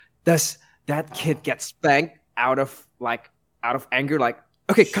Does that Uh, kid get spanked out of anger, like,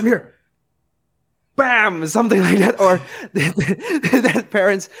 okay, come here, bam, something like that, or that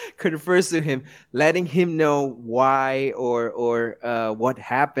parents confers to him, letting him know why or what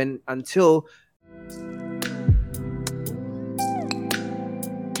happened until.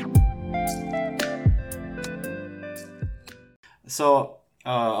 so,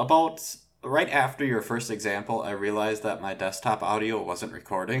 about right after your first example, I realized that my desktop audio wasn't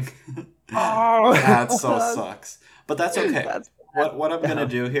recording. That so Oh, sucks. But that's okay. that's What I'm bad. gonna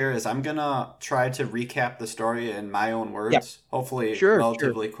do here is I'm gonna try to recap the story in my own Yeah, words, hopefully sure, sure.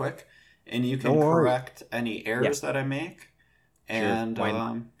 relatively quick, and you No can worries. correct any Yeah, errors that I make. sure. And Why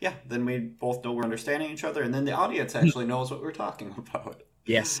not? yeah, then we both know we're understanding each other, and then the audience actually knows what we're talking about.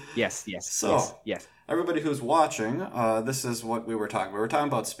 Yes, yes, yes, yes, So, yes. everybody who's watching, this is what we were talking about. We were talking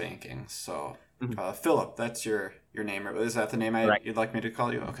about spanking. So, Mhm. Philip, that's your name. Is that the name Correct. you'd like me to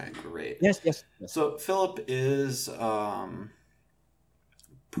call you? Okay, great. Yes, yes, yes. So, Philip is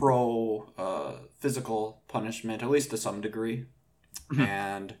pro physical punishment, at least to some degree. Mhm.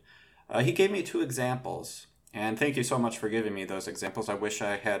 And he gave me two examples. And thank you so much for giving me those examples. I wish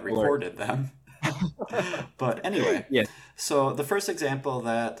I had Lord. recorded them. But anyway, Yes. so the first example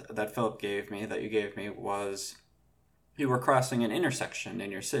that Philip gave me, that you gave me, was you were crossing an intersection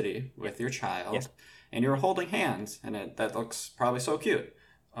in your city with your Yes. child, and you were holding hands, and that looks probably so cute.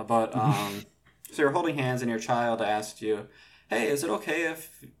 But so you're holding hands, and your child asked you, "Hey, is it okay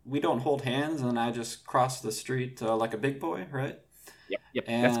if we don't hold hands and I just cross the street like a big boy, right?" Yep, yep,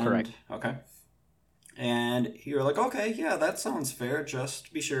 that's correct. And okay, and you were like, "Okay, yeah, that sounds fair.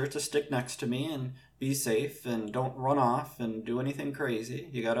 Just be sure to stick next to me and be safe, and don't run off and do anything crazy.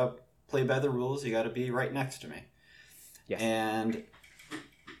 You gotta play by the rules. You gotta be right next to me." Yes. And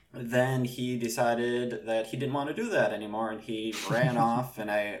then he decided that he didn't want to do that anymore, and he ran off. And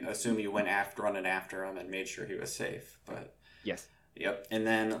I assume you went after, running after him, and made sure he was safe. But Yes. yep. And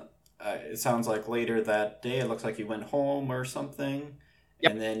then it sounds like later that day, it looks like you went home or something,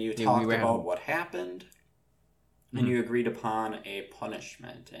 Yep. and then you Yeah, we talked went about home. what happened, and Mhm. you agreed upon a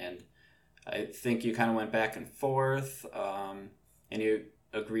punishment. And I think you kind of went back and forth, and you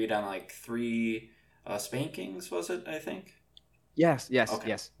agreed on like three spankings. Was it? I think. Yes, yes, Okay.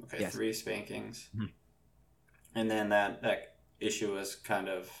 yes, Okay. yes. Three spankings, Mhm. and then that issue was kind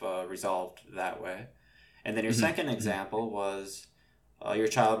of resolved that way. And then your Mhm. second Mhm. example was your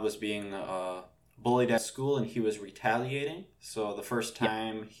child was being bullied at school, and he was retaliating. So the first Yep,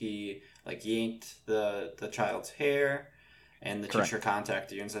 time he like yanked the child's hair, and the correct. teacher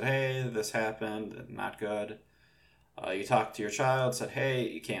contacted you and said, "Hey, this happened. Not good." You talked to your child, said, "Hey,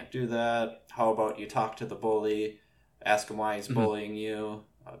 you can't do that. How about you talk to the bully, ask him why he's Mhm. bullying you.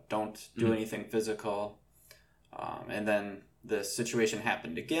 Don't do Mhm. anything physical." And then the situation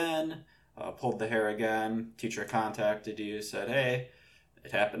happened again. Pulled the hair again. Teacher contacted you, said, "Hey,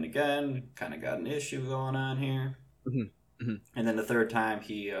 it happened again. Kind of got an issue going on here." Mhm. Mhm. And then the third time,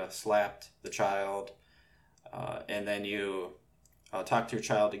 he slapped the child. And then you talked to your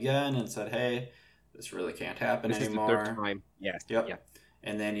child again and said, "Hey, this really can't happen This is the third anymore." time. Yes. Yeah. Yep.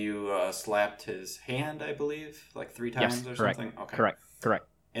 And then you slapped his hand, I believe, like three Yes, times or correct. something. Okay. Correct. Correct.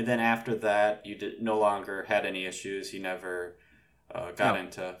 And then after that, you did no longer had any issues. He never got No.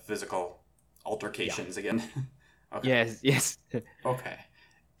 into physical Yeah. altercations again. Okay. Yes, yes. Okay.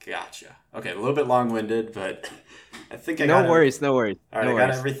 Gotcha. Okay, a little bit long-winded, but I think I No got it. worries, no worries. All right, No I got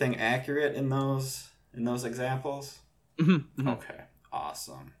worries. everything accurate in those examples. Mhm. Mhm. Okay.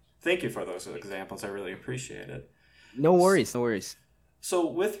 Awesome. Thank you for those examples. I really appreciate it. No worries, no worries. So,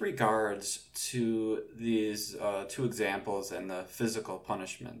 with regards to these two examples and the physical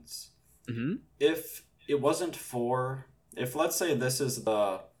punishments, Mhm. if it wasn't for, if let's say this is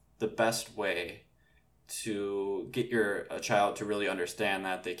the best way to get your a child to really understand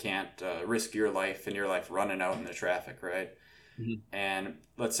that they can't risk your life and your life running out in the traffic, right? Mhm. And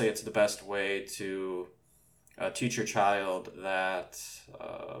let's say it's the best way to teach your child that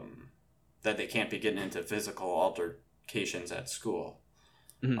they can't be getting into physical altercations at school.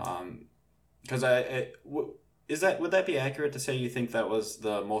 Mhm. Because is that would that be accurate to say you think that was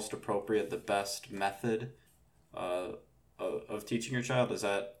the most appropriate, the best method uh, of teaching your child? Is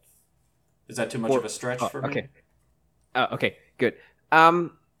that too much of For a stretch for me? okay. Okay, good.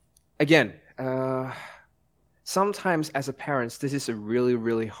 Um Again, sometimes as a parents, this is a really,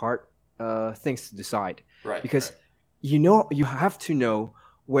 really hard things to decide, Right, because right. you have to know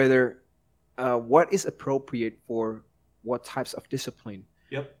whether what is appropriate for what types of discipline.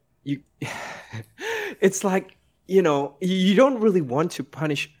 Yep. You, it's like, you don't really want to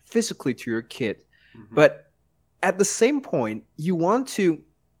punish physically to your kid, Hmm. but at the same point, you want to.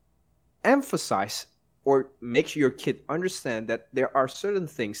 emphasize or make your kid understand that there are certain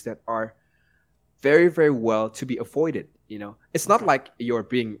things that are very, very well to be avoided. It's not Okay. like you're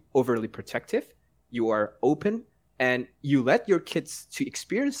being overly protective. You are open and you let your kids to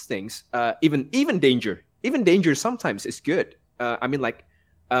experience things, even danger. Even danger sometimes is good. I mean, like,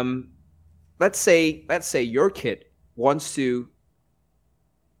 um, let's say your kid wants to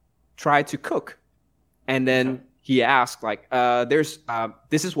try to cook, and Okay. then he asked, like, there's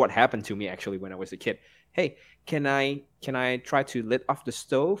this is what happened to me actually when I was a kid. Hey, can I try to lit off the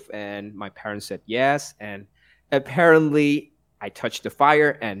stove? And my parents said yes, and apparently I touched the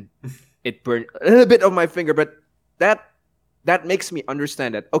fire and it burned a little bit of my finger, but that that makes me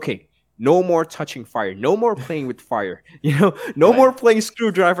understand that, okay, no more touching fire, no more playing with fire, no Right. more playing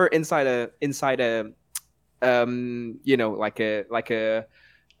screwdriver inside a like a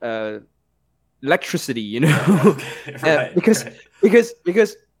electricity, Okay. Right. because Right.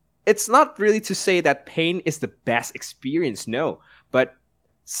 because it's not really to say that pain is the best experience, no, but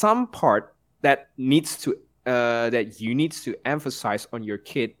some part that you need to emphasize on your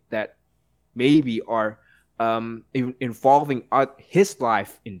kid that maybe are involving his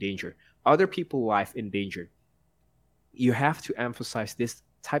life in danger, other people's life in danger. You have to emphasize these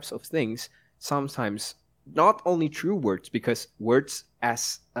types of things sometimes, not only through words, because words,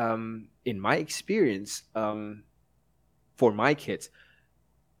 as in my experience, for my kids,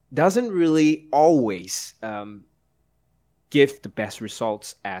 doesn't really always give the best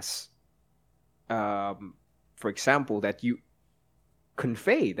results, as um, for example, that you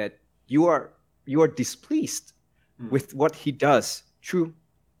convey that you are displeased Mm. with what he does through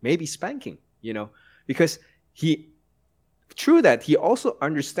maybe spanking, because he through that he also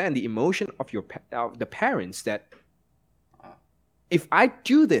understand the emotion of the parents, that Uh, if I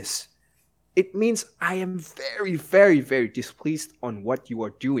do this, it means I am very, very, very displeased on what you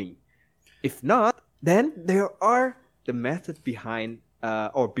are doing. If not, then there are the method behind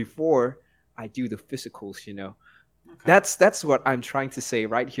or before I do the physicals. okay. That's what I'm trying to say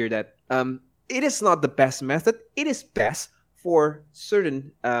right here. That it is not the best method. It is best for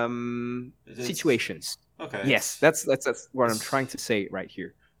certain It's situations. okay. Yes, that's what I'm trying It's to say right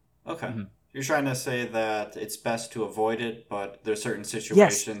here. okay. Mhm. You're trying to say that it's best to avoid it, but there's certain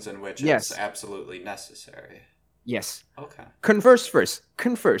Yes, situations in which it's yes, absolutely necessary. yes. Okay. Converse first.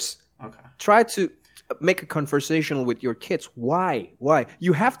 Converse. Okay. Try to make a conversation with your kids. Why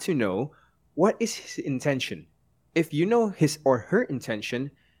you have to know what is his intention. If you know his or her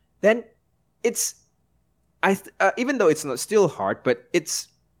intention, then it's even though it's not still hard, but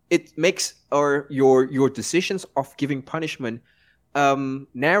it makes or your decisions of giving punishment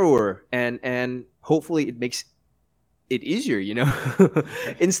narrower, and hopefully it makes it easier,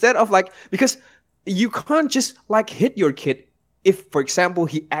 Okay. instead of, like, because you can't just like hit your kid if, for example,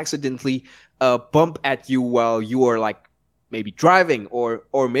 he accidentally bump at you while you are, like, maybe driving,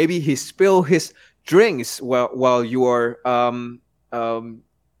 or maybe he spill his drinks while you are um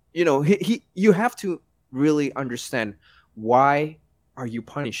you have to really understand why are you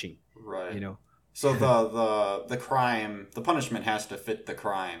punishing, you Right. know So the crime, the punishment has to fit the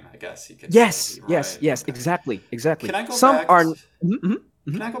crime, I guess you could say. yes, yes, Right. yes, Okay. exactly, Can exactly. I go Some back? are. Mhm, mhm,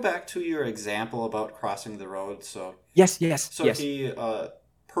 Can mhm. I go back to your example about crossing the road? So Yes, yes, so yes. he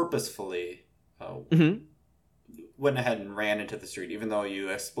purposefully uh, Hmm. went ahead and ran into the street, even though you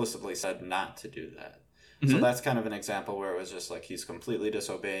explicitly said not to do that. So Hmm. that's kind of an example where it was just like he's completely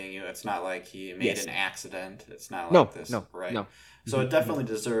disobeying you. It's not like he made Yes. an accident. It's not like No, this, no, right? no. So Hmm. it Hmm. definitely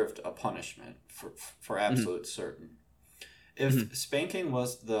deserved a punishment for Hmm. absolute certain. Hmm. If spanking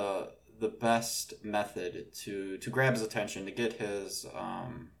was the best method to grab his attention, to get his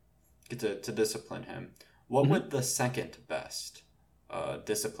get to discipline him, what Hmm. would the second best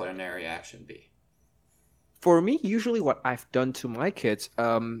disciplinary action be? For me, usually what I've done to my kids,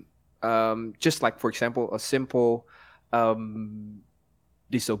 just like, for example, a simple um,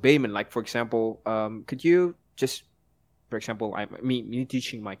 disobeyment. Like, for example, could you just, for example, me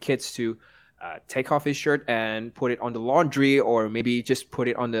teaching my kids to take off his shirt and put it on the laundry, or maybe just put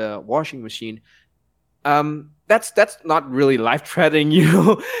it on the washing machine. That's not really life threatening,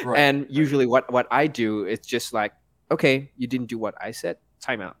 Right, And right. usually, what I do is just like, okay, you didn't do what I said.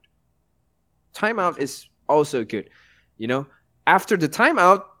 Timeout. Timeout Okay. is also good. You know, After the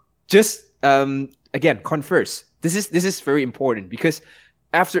timeout, just again converse. This is very important, because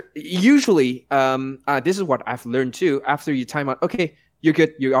after usually this is what I've learned too. After you timeout, okay, you're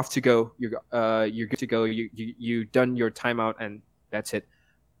good. You're off to go. You're good to go. You done your timeout, and that's it.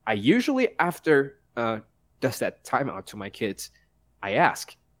 I usually, after does that timeout to my kids, I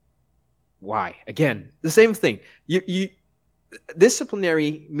ask why. Again, the same thing. You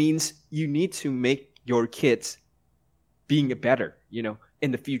disciplinary means you need to make your kids being a better,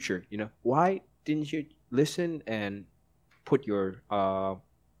 in the future. Why didn't you listen and put your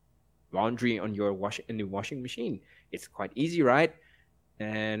laundry on your in the washing machine? It's quite easy, right?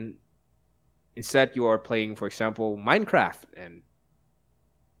 And instead you are playing, for example, Minecraft, and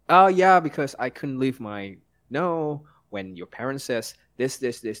oh yeah, because I couldn't leave my no. When your parent says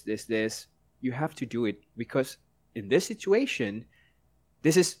this, you have to do it, because in this situation,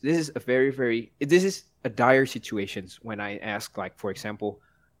 this is a very very this is a dire situations when I ask, like, for example,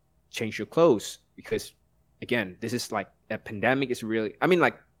 change your clothes, because again, this is like a pandemic is really, I mean,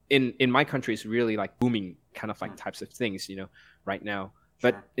 like in my country, it's really like booming kind of like types of things, right now.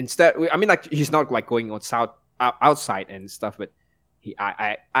 But Sure. instead, I mean, like, he's not like going outside and stuff, but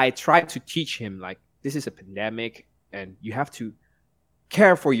I try to teach him, like, this is a pandemic and you have to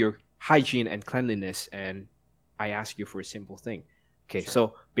care for your hygiene and cleanliness. And I ask you for a simple thing. Okay, Sure.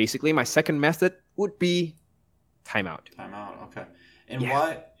 so basically my second method would be timeout. Timeout. Okay. And Yeah.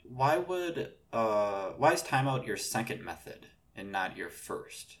 why is timeout your second method and not your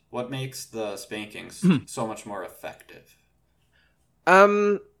first? What makes the spankings so much more effective?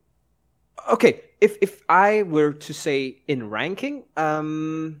 Um. Okay. If I were to say in ranking,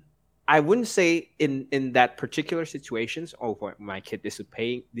 I wouldn't say in that particular situations, or for my kid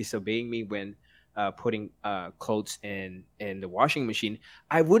disobeying me when putting clothes in the washing machine.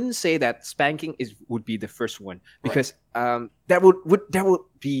 I wouldn't say that spanking would be the first one, Right. because that would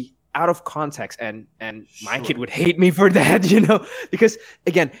be out of context, and my kid Sure. would hate me for that, because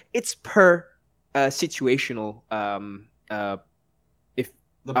again, it's per situational if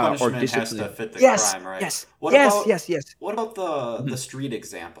The or punishment has to discipline. fit the Yes, crime, right? yes, What yes, about yes, yes. what about the Mhm. street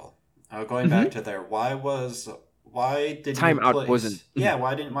example? Going back Mhm. to there, why did you Timeout wasn't. place? Yeah,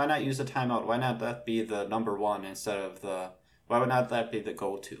 why not use a timeout? Why not that be the number one instead of the? Why would not that be the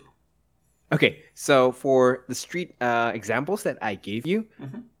go-to? Okay, so for the street examples that I gave you,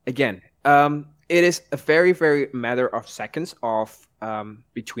 Hmm. again, it is a very, very matter of seconds of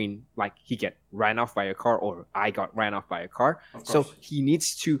between, like, he get ran off by a car or I got ran off by a car. Of So course. he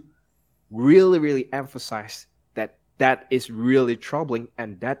needs to really, really emphasize that that is really troubling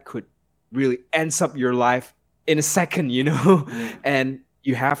and that could really ends up your life in a second, Mm. and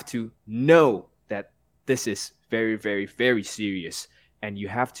you have to know that this is very, very, very serious, and you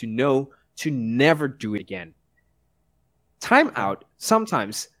have to know to never do it again. Time Okay. out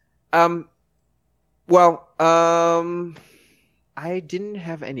sometimes. Um, well, I didn't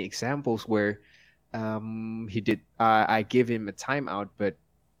have any examples where he did. I gave him a timeout, but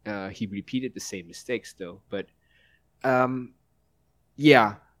he repeated the same mistakes though. But um,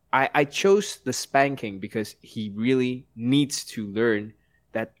 yeah, I chose the spanking because he really needs to learn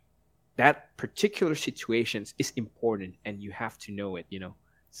that that particular situations is important and you have to know it.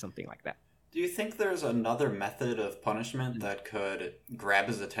 Something like that. Do you think there's another method of punishment that could grab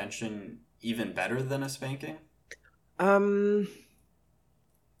his attention even better than a spanking? Um,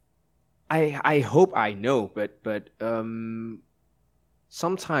 I hope I know, but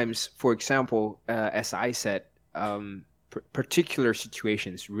sometimes, for example, as I said, particular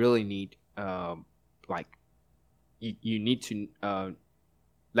situations really need like you need to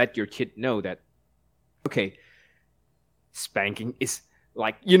let your kid know that, okay, spanking is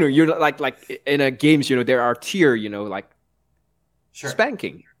like, you're like in a games, there are tier, like Sure.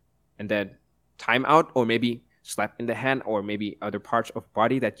 spanking, and then timeout, or maybe slap in the hand, or maybe other parts of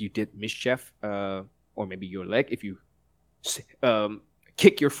body that you did mischief, or maybe your leg if you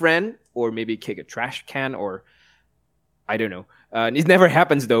kick your friend, or maybe kick a trash can, or I don't know. It never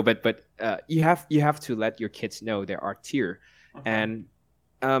happens though, but you have to let your kids know there are tier, Okay. and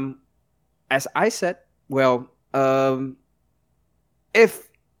as I said, well, if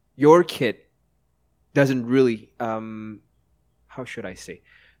your kid doesn't really how should I say,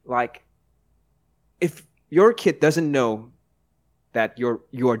 like, if your kid doesn't know that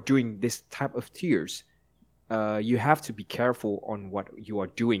you are doing this type of tears, you have to be careful on what you are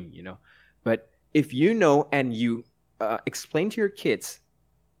doing, but if you know and you explain to your kids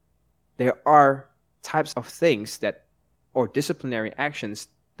there are types of things that, or disciplinary actions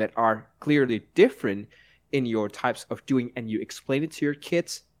that are clearly different in your types of doing, and you explain it to your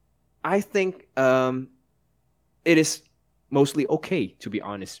kids, I think it is mostly okay, to be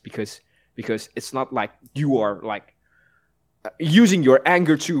honest, because it's not like you are like using your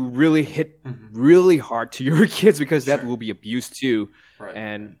anger to really hit Mhm. really hard to your kids, because that Sure. will be abuse too. Right.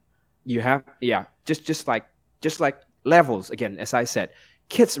 And you have, yeah, just like levels, again, as I said,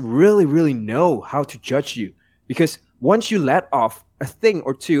 kids really, really know how to judge you, because once you let off a thing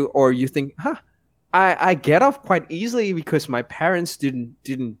or two, or you think, huh, I get off quite easily because my parents didn't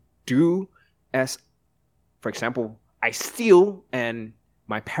do as, for example, I steal and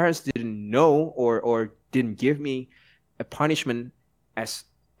my parents didn't know or didn't give me a punishment as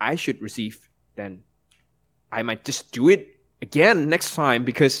I should receive, then I might just do it again next time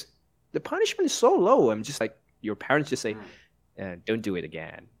because the punishment is so low. I'm just like your parents just say, don't do it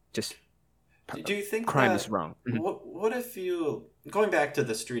again. Just Do you think crime is that wrong. what if you going back to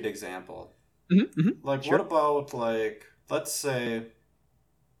the street example? Like what Sure. about like let's say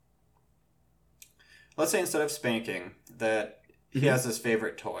instead of spanking that he has his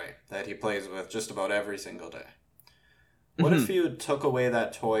favorite toy that he plays with just about every single day. What if you took away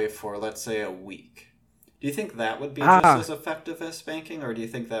that toy for let's say a week? Do you think that would be just Ah, as effective as spanking, or do you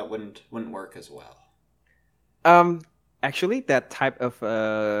think that wouldn't work as well? um, actually, that type of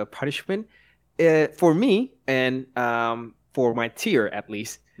punishment, for me and for my tier at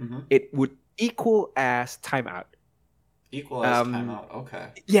least, Mm-hmm. it would equal as timeout. Equal as Um, timeout. Okay.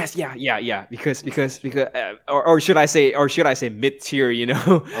 yes, yeah, Interesting. or should I say mid tier? You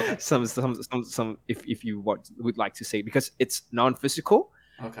know, Okay. some if you would like to say because it's non physical.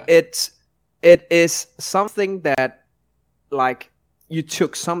 Okay. It's it is something that like you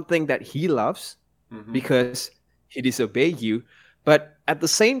took something that he loves Mm-hmm. because he disobeyed you, but at the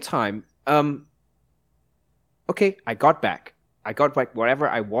same time, okay, I got back whatever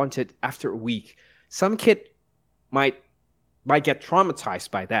I wanted after a week. Some kid might get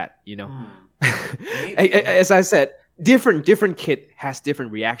traumatized by that, you know. Hmm. Maybe. Yeah. As I said, different kid has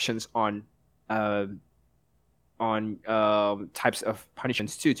different reactions um, on types of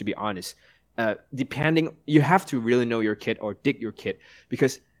punishments too. To be honest, depending, you have to really know your kid or dig your kid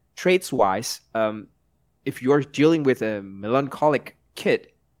because traits wise, if you're dealing with a melancholic kid,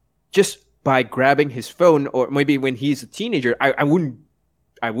 just by grabbing his phone or maybe when he's a teenager, I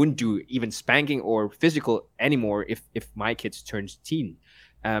wouldn't do even spanking or physical anymore if my kids turns teen,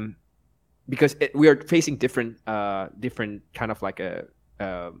 um, because we are facing different kind of like a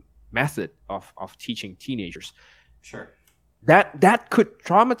method of teaching teenagers Sure. that could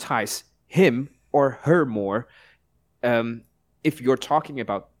traumatize him or her more, if you're talking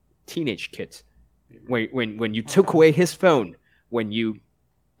about teenage kids when you took Okay. away his phone, when you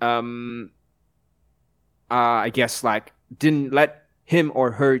um I guess like didn't let him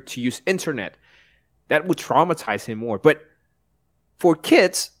or her to use internet, that would traumatize him more. But for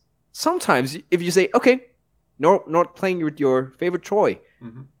kids, sometimes if you say, okay, no, not playing with your favorite toy,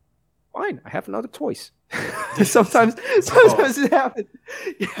 Mm-hmm. fine, I have another toys. Oh, Sometimes it happens.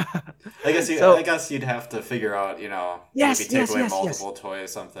 Yeah. I So guess you'd have to figure out, maybe take away yes. multiple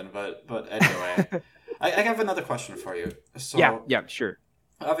toys, something. But anyway, I have another question for you. Yeah, So yeah, sure.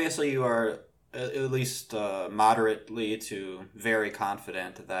 obviously, you are at least moderately to very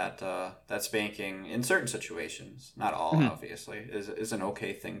confident that that spanking in certain situations, not all, Mhm. obviously, is an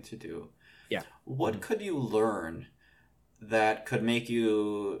okay thing to do. Yeah. What could you learn that could make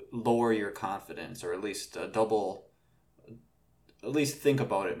you lower your confidence, or at least at least think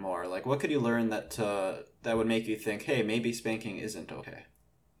about it more? Like, what could you learn that would make you think, hey, maybe spanking isn't okay?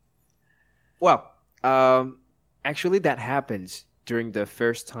 Well, actually, that happens during the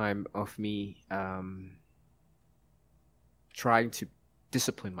first time of me trying to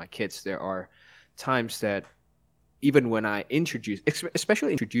discipline my kids. There are times that even when I introduce,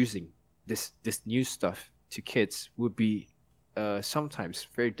 especially introducing this new stuff to kids, would be sometimes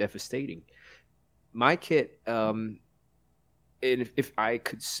very devastating. My kid, if I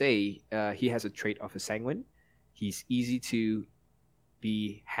could say, he has a trait of a sanguine. He's easy to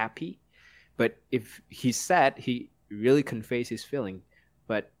be happy, but if he's sad, he really conveys his feeling.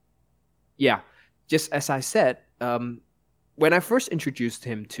 But yeah, just as I said, when I first introduced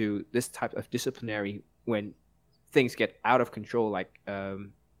him to this type of disciplinary, when things get out of control, like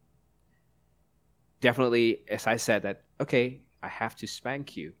definitely, as I said, that okay, I have to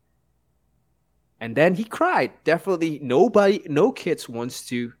spank you, and then he cried. Definitely, no kids wants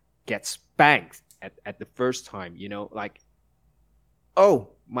to get spanked at the first time. You know, like oh,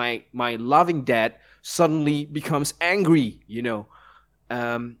 my loving dad suddenly becomes angry. You know,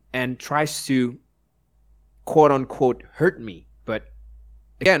 and tries to quote unquote hurt me. But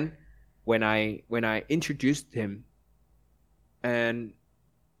again, when I introduced him and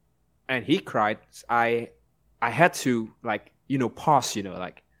he cried, I had to like pause.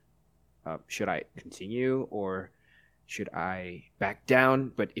 Like should I continue or should I back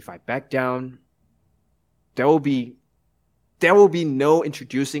down? But if I back down, there will be no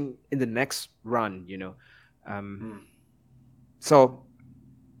introducing in the next run. Um, Hmm. so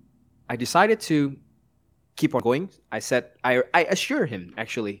I decided to keep on going. I said I assure him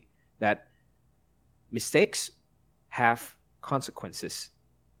actually that mistakes have consequences,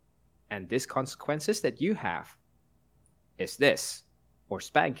 and these consequences that you have is this, or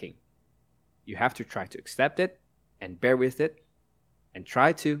spanking. You have to try to accept it and bear with it and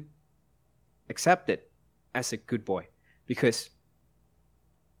try to accept it as a good boy. Because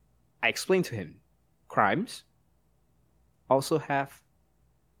I explained to him crimes also have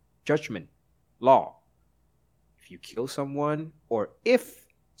judgment, law. If you kill someone or if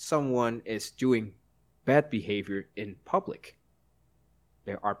someone is doing bad behavior in public,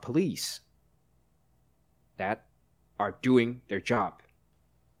 there are police that are doing their job.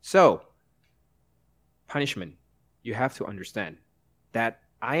 So, punishment, you have to understand that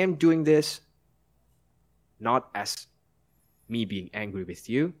I am doing this not as me being angry with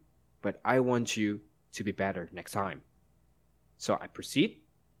you, but I want you to be better next time. So I proceed.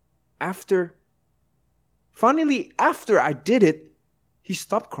 After, finally, after I did it, he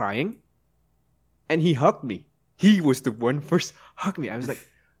stopped crying and he hugged me. He was the one first hug me. I was like,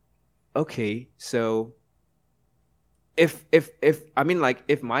 okay, so if I mean like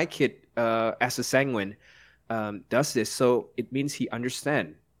if my kid as a sanguine does this, so it means he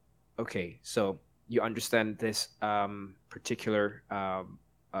understand. Okay, so you understand this particular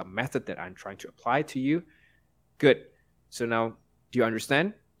method that I'm trying to apply to you. Good. So now, do you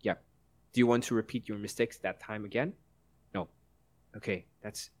understand? Yeah. Do you want to repeat your mistakes that time again? No. Okay,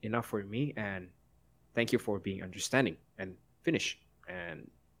 that's enough for me, and thank you for being understanding, and finish. And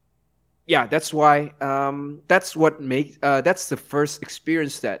yeah, that's why that's what makes that's the first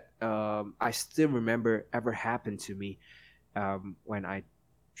experience that I still remember ever happened to me when I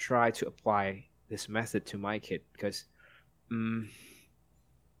try to apply this method to my kid. Because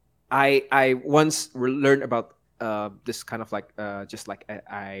I once learned about this kind of like just like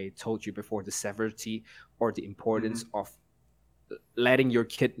I told you before, the severity or the importance of letting your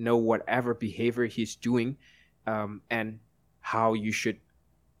kid know whatever behavior he's doing, and how you should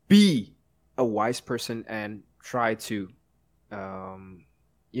be a wise person and try to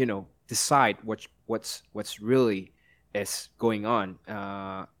decide what's really is going on,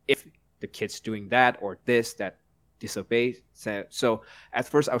 if the kid's doing that or this that disobeys. So at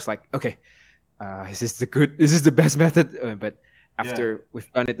first I was like, okay, is this the best method? But after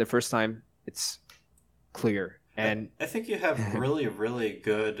we've done it the first time, it's clear. And I think you have really, really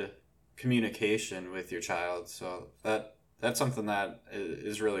good communication with your child. So that's something that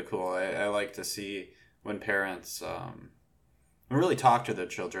is really cool. I like to see when parents really talk to their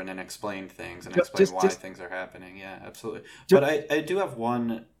children and explain things and explain why things are happening. Yeah, absolutely. But I do have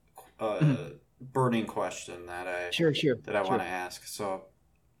one burning question that I want to ask. So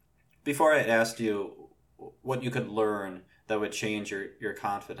before I asked you what you could learn that would change your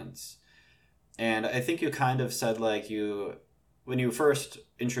confidence, and I think you kind of said like when you first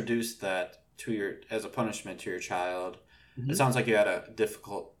introduced that as a punishment to your child, it sounds like you had a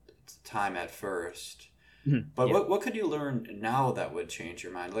difficult time at first. But what could you learn now that would change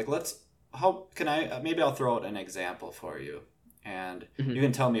your mind? Like maybe I'll throw out an example for you, and you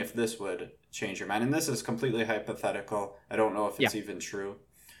can tell me if this would change your mind. And this is completely hypothetical. I don't know if it's even true.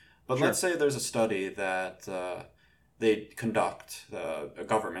 But let's say there's a study that they conduct, a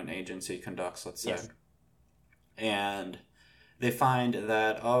government agency conducts, let's say. And they find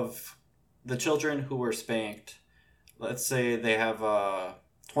that of the children who were spanked, let's say they have a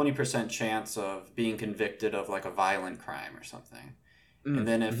 20% chance of being convicted of like a violent crime or something. And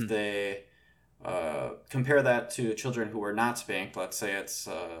then if they compare that to children who were not spanked, let's say it's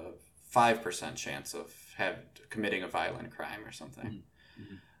a 5% chance of committing a violent crime or something.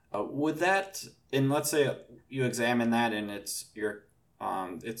 Would that, and let's say you examine that and it's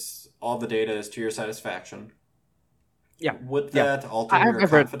all the data is to your satisfaction. Yeah. Would that alter your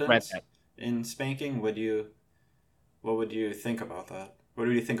confidence in spanking? What would you think about that? What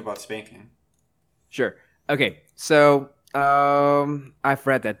do you think about spanking? Sure. Okay. So I've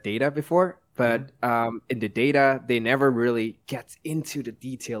read that data before, but in the data, they never really get into the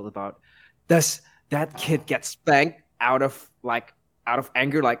detail about does that kid get spanked out of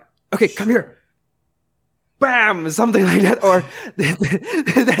anger, like, okay, come here, bam, something like that, or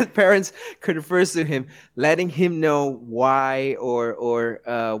that parents confers to him, letting him know why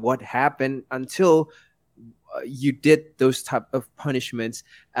or what happened until you did those type of punishments.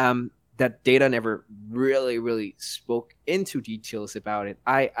 That data never really spoke into details about it.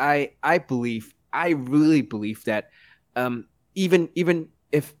 I really believe that even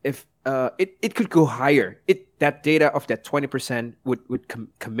if it could go higher, that data of that 20% would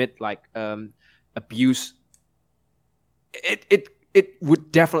commit like abuse. It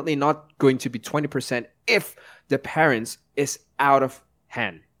would definitely not going to be 20% if the parents is out of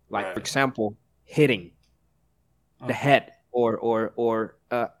hand. Like, for example, hitting the Okay. head, or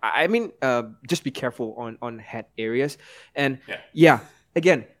I mean, just be careful on head areas. And Yeah. yeah,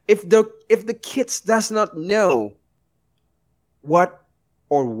 again, if the kids does not know what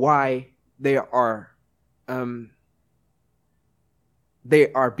or why um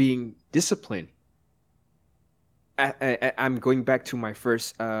they are being disciplined. I'm going back to my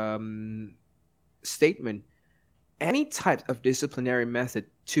first statement. Any type of disciplinary method,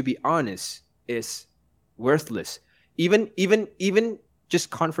 to be honest, is worthless. Even just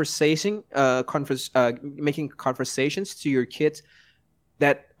making conversations to your kids,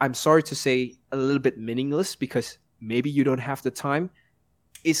 that, I'm sorry to say, a little bit meaningless, because maybe you don't have the time,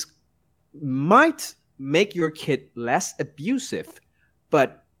 is might make your kid less abusive,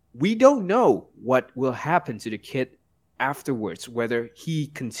 but we don't know what will happen to the kid afterwards, whether he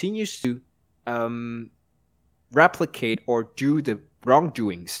continues to um, replicate or do the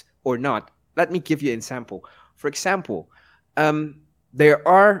wrongdoings or not. Let me give you an example. For example, there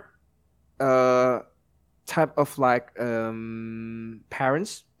are type of like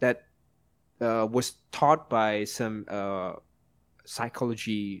parents that was taught by some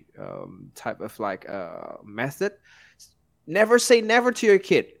psychology type of like method. Never say never to your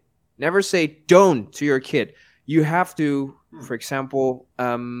kid. Never say don't to your kid. You have to, Hmm. for example,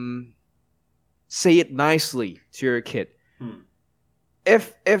 say it nicely to your kid. Hmm.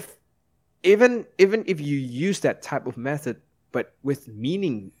 If even if you use that type of method, but with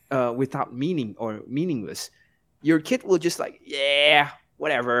meaning, without meaning or meaningless, your kid will just like, yeah,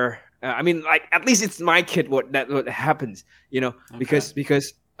 whatever. I mean, like, at least it's my kid. What happens, Okay.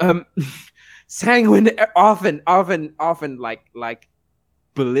 because sanguine often like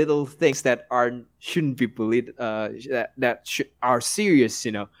belittle things that shouldn't be belittled. Are serious.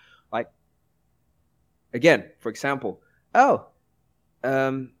 Like, again, for example, oh,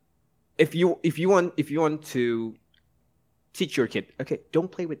 um, if you want to teach your kid, okay,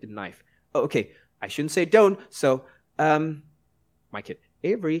 don't play with the knife. Oh, okay, I shouldn't say don't. So, my kid,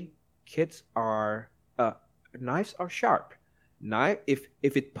 Avery, kids are knives are sharp. Knife,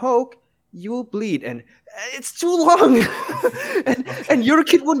 if it poke, you will bleed, and it's too long, and Okay. and your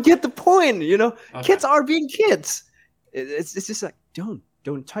kid won't get the point. Okay. Kids are being kids. It's just like, don't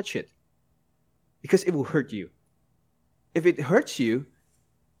touch it, because it will hurt you. If it hurts you,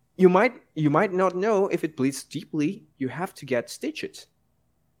 you might not know if it bleeds deeply. You have to get stitches.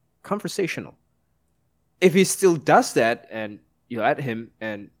 Conversational. If he still does that, and you let him,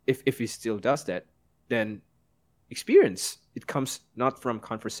 and if he still does that, then experience. It comes not from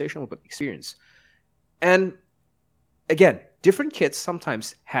conversational, but experience. And again, different kids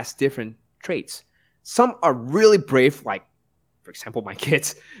sometimes has different traits. Some are really brave, like, for example, my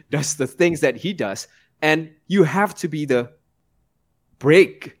kids does the things that he does, and you have to be the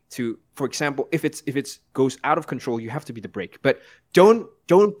brake to, for example, if it's goes out of control, you have to be the brake. But don't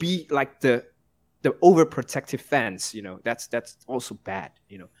be like the overprotective fans. That's also bad.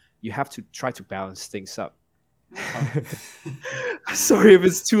 You have to try to balance things up. Okay. Sorry if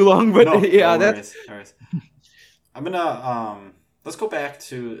it's too long, but No, no yeah, that. worries. No worries. I'm gonna let's go back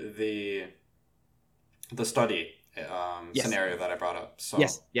to the study Yes, scenario that I brought up. So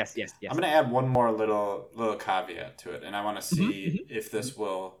yes, yes, yes, I'm yes. gonna add one more little caveat to it, and I want to Hmm, see if this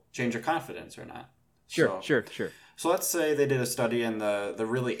will change your confidence or not. Sure, So sure, sure. so let's say they did a study, and the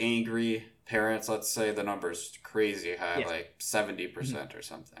really angry parents, let's say the number's crazy high, Yes. like Hmm, 70% or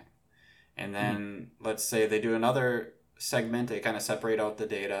something. And hmm, then let's say they do another segment, they kind of separate out the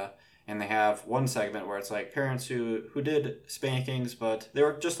data, and they have one segment where it's like parents who did spankings, but they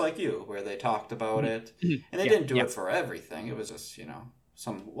were just like you, where they talked about hmm, it, hmm. and they Yeah, didn't do yeah. it for everything. It was just,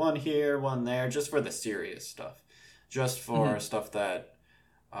 some one here, one there, just for the serious stuff, just for Hmm, stuff that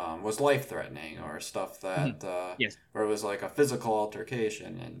was life threatening, or stuff hmm. that Yes. where it was like a physical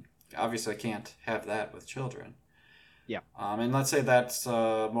altercation, and obviously can't have that with children. Yeah. And let's say that's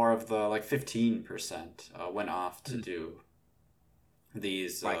more of the like 15% went off to Hmm. do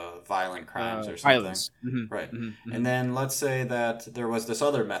these Like violent crimes or something. violence. Hmm, Right. hmm, hmm. And then let's say that there was this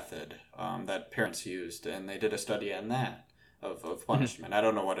other method that parents used, and they did a study on that of Hmm. punishment. I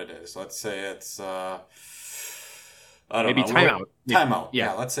don't know what it is. Let's say it's, I don't Maybe know, timeout. Maybe. timeout. Yeah.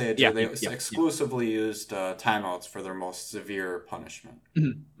 Yeah, let's say Yeah. they Yeah. Yeah. Yeah. exclusively used timeouts for their most severe punishment.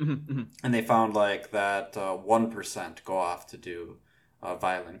 Hmm, hmm, hmm. And they found like that 1% go off to do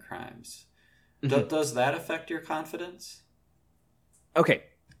violent crimes. Hmm. Does that affect your confidence? Okay.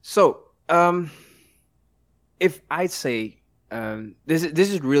 So, if I say, this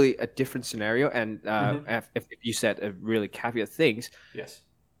is really a different scenario, and Mm-hmm. if you said a really caveat things, Yes.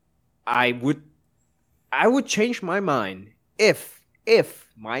 I would change my mind if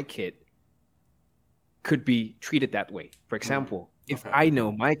my kid could be treated that way. For example, if Okay. I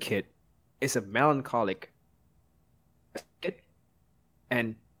know my kid is a melancholic kid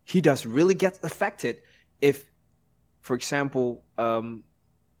and he does really get affected if, for example,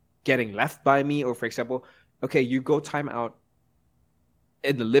 getting left by me, or for example, okay, you go time out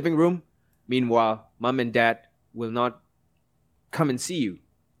in the living room, meanwhile, mom and dad will not come and see you.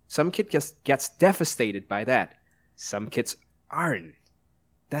 Some kid just gets devastated by that. Some kids aren't.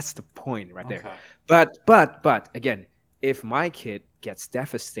 That's the point right there. Okay. But again, if my kid gets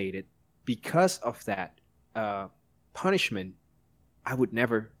devastated because of that uh, punishment, I would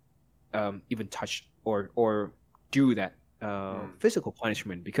never even touch or do that physical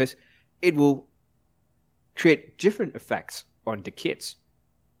punishment, because it will create different effects on the kids.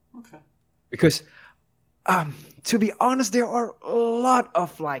 Okay. Because to be honest, there are a lot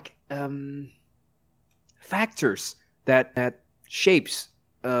of like factors that shapes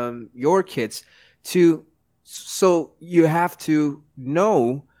your kids to, so you have to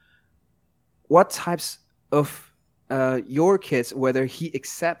know what types of your kids, whether he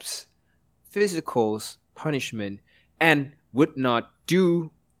accepts physical punishment and would not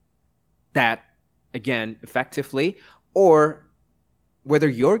do that again effectively, or whether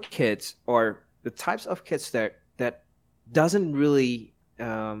your kids are the types of kids that doesn't really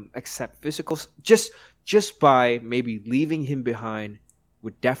accept physicals, just by maybe leaving him behind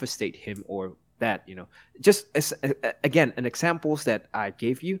would devastate him, or that, just as again, an examples that I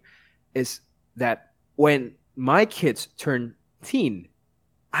gave you is that when my kids turn teen,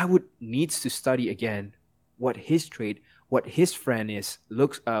 I would needs to study again what his trait, what his friend is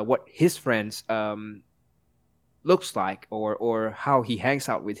looks, what his friends looks like, or how he hangs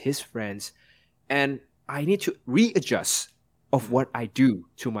out with his friends, and I need to readjust of what I do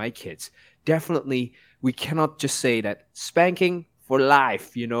to my kids. Definitely, we cannot just say that spanking for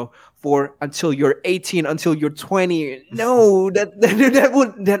life, for until you're 18, until you're 20. No,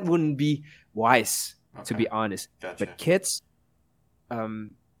 that wouldn't be wise, to Okay. be honest. Gotcha. But kids,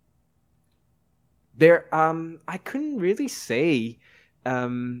 there, I couldn't really say,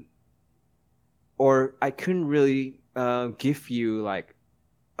 or I couldn't really give you like,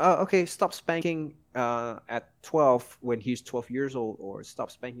 oh, okay, stop spanking at 12 when he's 12 years old, or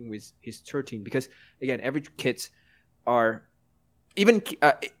stop spanking when he's 13, because again, every kids are, even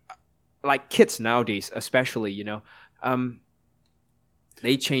like kids nowadays, especially,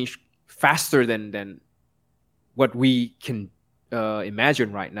 they change faster than what we can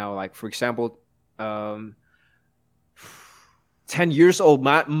imagine right now. Like, for example, 10 years old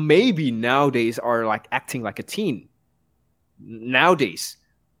maybe nowadays are like acting like a teen nowadays,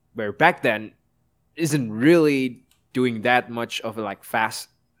 where back then isn't really doing that much of a like fast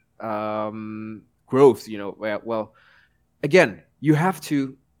growth, well, again, you have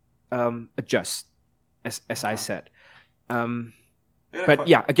to adjust, as I Okay. said. I got a But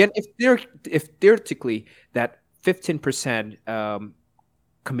yeah, again, if theoretically that 15%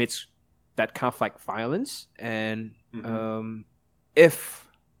 commits that kind of like violence, and if,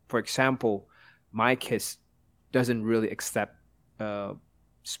 for example, my kids doesn't really accept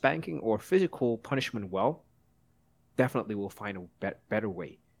spanking or physical punishment well, definitely will find a better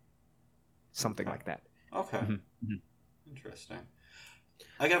way, something Okay. like that. Okay. Mhm. Interesting.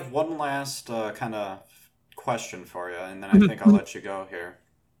 I have one last kind of question for you, and then I think I'll let you go here.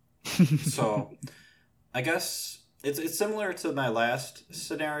 So, I guess it's similar to my last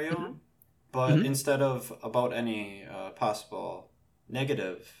scenario, but Mhm. instead of about any possible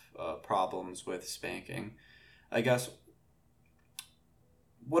negative problems with spanking, I guess,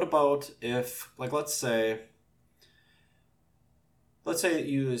 what about if, like, let's say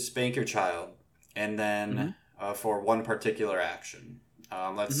you spank your child, and then Mhm. for one particular action,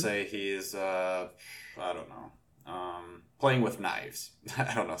 let's Mhm. say he's I don't know, playing with knives.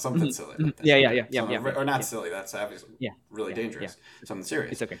 I don't know, something Mhm. silly Mhm. like that. Yeah, yeah, Okay, yeah, yeah, yeah, something, yeah, or not yeah, silly. That's obviously yeah, really yeah, yeah. dangerous. Something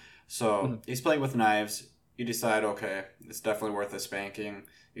serious. It's okay. So Mhm. he's playing with knives. You decide, okay, it's definitely worth a spanking.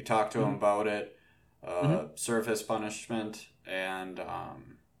 You talk to him Mhm. about it, Mhm. serve his punishment, and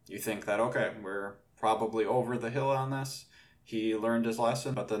you think that, okay, we're probably over the hill on this. He learned his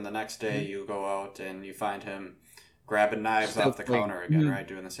lesson, but then the next day Mhm. you go out and you find him grabbing knives Still off the playing. counter again, Mhm. right?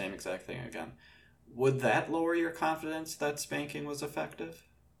 Doing the same exact thing again. Would that lower your confidence that spanking was effective?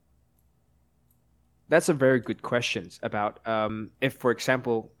 That's a very good question about if, for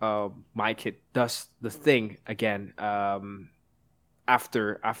example, my kid does the thing again,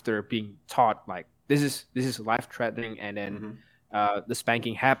 after being taught like this is life threatening, and then Mm-hmm. the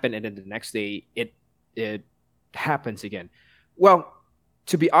spanking happened, and then the next day it happens again. Well,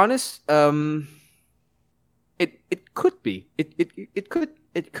 to be honest, it could be, it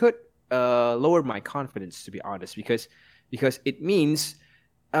could lower my confidence, to be honest, because it means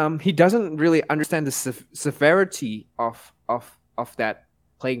he doesn't really understand the severity of that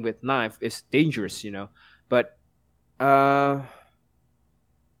playing with knife is dangerous, But uh,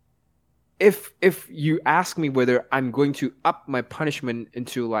 if you ask me whether I'm going to up my punishment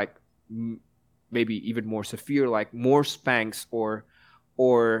into like maybe even more severe, like more spanks or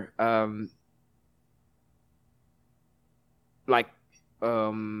like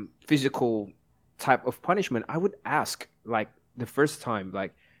physical type of punishment, I would ask like the first time,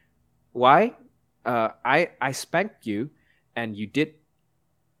 like, why I spanked you and you did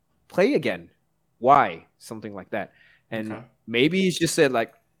play again? Why? Something like that. And Okay. maybe he just said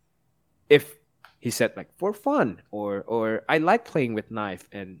like, if he said like for fun or I like playing with knife,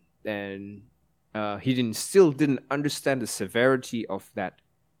 and he didn't understand the severity of that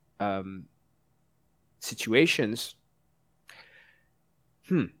um, situations.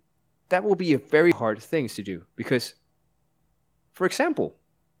 That will be a very hard thing to do because, for example,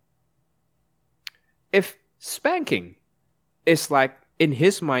 if spanking is like in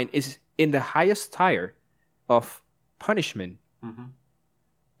his mind is in the highest tier of punishment, Mm-hmm.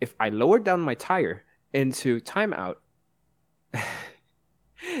 if I lower down my tire into timeout,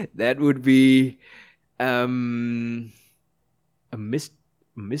 that would be um, a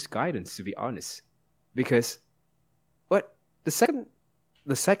misguidance, to be honest. Because what the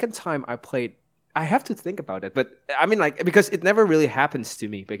second time I played, I have to think about it. But I mean, like, because it never really happens to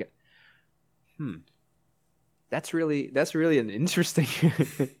me. Because, that's really an interesting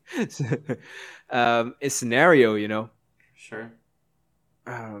a scenario. Sure.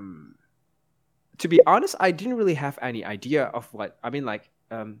 Um, to be honest, I didn't really have any idea of what I mean, like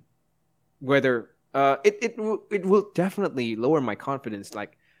whether it will definitely lower my confidence,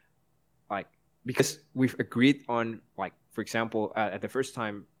 like because we've agreed on, like, for example, at the first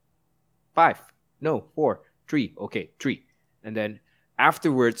time, five, no, four, three, okay, three, and then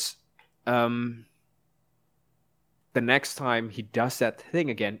afterwards, um, the next time he does that thing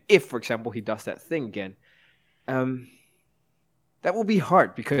again, if for example he does that thing again, um, that will be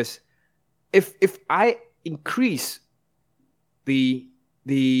hard because if I increase the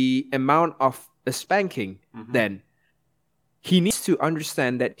the amount of the spanking, Mm-hmm. then he needs to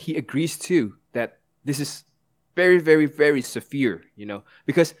understand that he agrees too that this is very, very, very severe,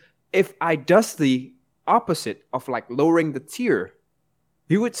 because if I does the opposite of like lowering the tier,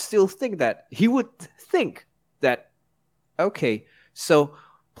 he would think that okay, so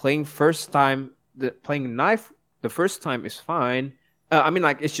playing knife the first time is fine. I mean,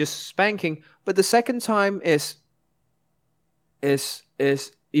 like, it's just spanking, but the second time is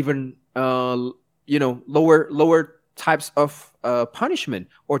even lower types of punishment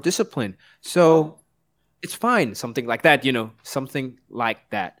or discipline. So Well, it's fine, something like that, something like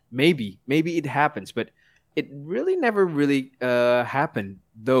that. Maybe it happens, but it really never really happened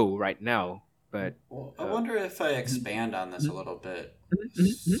though right now. But well, I uh, wonder if I mhm, expand on this a little bit. mhm,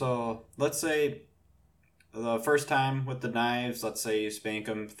 mhm, So let's say the first time with the knives, let's say you spank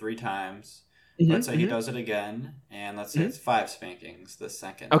him 3 times. Let's mhm, say he mhm, does it again, and let's say mhm. it's 5 spankings the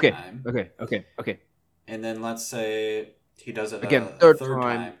second Okay, time. okay, okay, okay. And then let's say he does it Again, a third third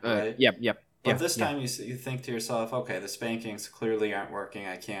time. time, right? Yep, yep, But yeah, this yeah. time you think to yourself, okay, the spankings clearly aren't working.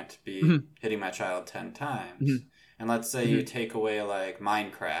 I can't be Mhm, hitting my child 10 times. mhm, And let's say you mhm, take away like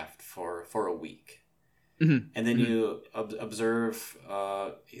Minecraft for a week. mhm, And then mhm, you observe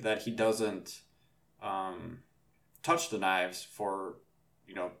that he doesn't um, touch the knives for,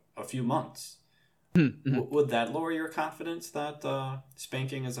 a few months. mhm, mhm. Would that lower your confidence that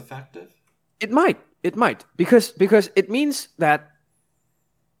spanking is effective? It might, because it means that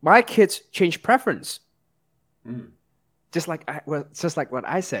my kids change preference, Mm, just like what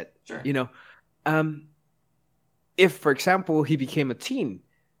I said. sure. You know, um, if for example he became a teen,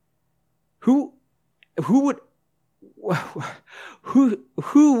 who who would who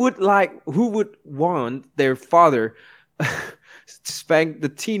would want their father to spank the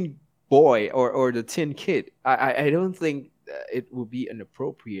teen boy or the teen kid? I don't think it would be an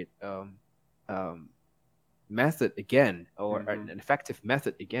appropriate um, method again, or Mm-hmm. an effective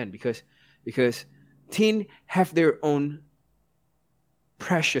method again, because teen have their own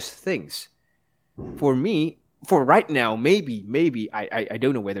precious things. For me, for right now, maybe I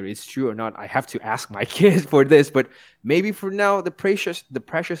don't know whether it's true or not. I have to ask my kids for this, but maybe for now the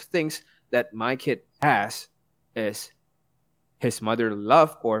precious things that my kid has is his mother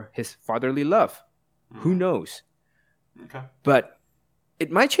love or his fatherly love. Who Mm, knows? okay. But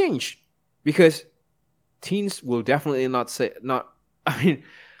it might change because teens will definitely not say not. I mean,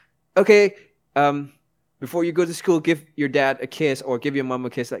 okay, um before you go to school, give your dad a kiss or give your mom a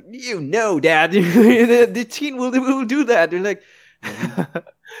kiss. Like, dad, the teen will do that. They're like,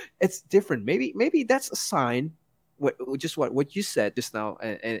 it's different. Maybe that's a sign. What you said just now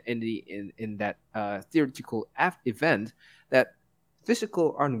in that theoretical event, that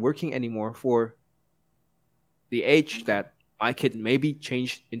physical aren't working anymore for the age that my kid maybe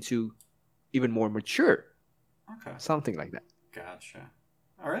changed into even more mature. Okay. Something like that. Gotcha.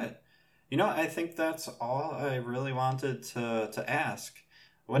 All right. I think that's all I really wanted to ask.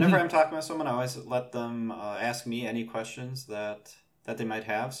 Whenever I'm talking with someone, I always let them ask me any questions that they might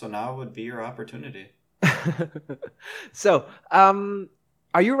have. So now would be your opportunity. So,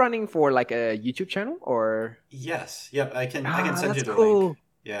 are you running for like a YouTube channel or? Yes. Yep. I can send you That's the cool. link.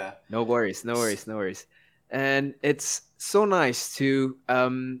 Yeah. No worries. And it's so nice to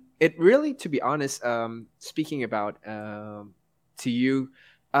it really, to be honest, speaking about to you,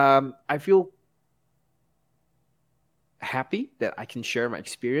 I feel happy that I can share my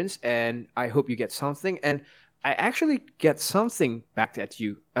experience, and I hope you get something. And I actually get something back at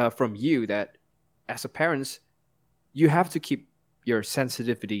you from you, that as a parent, you have to keep your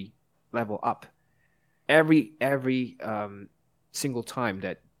sensitivity level up every single time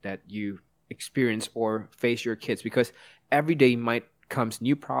that you experience or face your kids, because every day might comes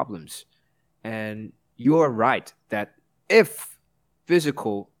new problems. And you are right that if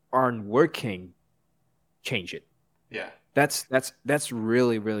physical aren't working, change it. Yeah. That's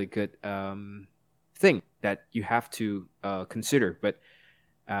really really good thing that you have to consider. But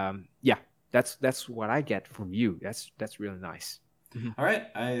yeah, that's what I get from you. That's really nice. All right.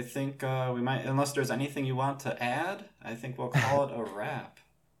 I think we might, unless there's anything you want to add, I think we'll call it a wrap.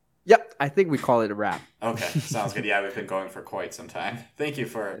 Yep, I think we call it a wrap. Okay, sounds good. Yeah, we've been going for quite some time. Thank you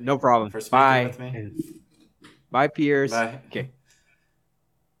for No problem. for speaking Bye. with me. Bye, Piers. Bye. Okay.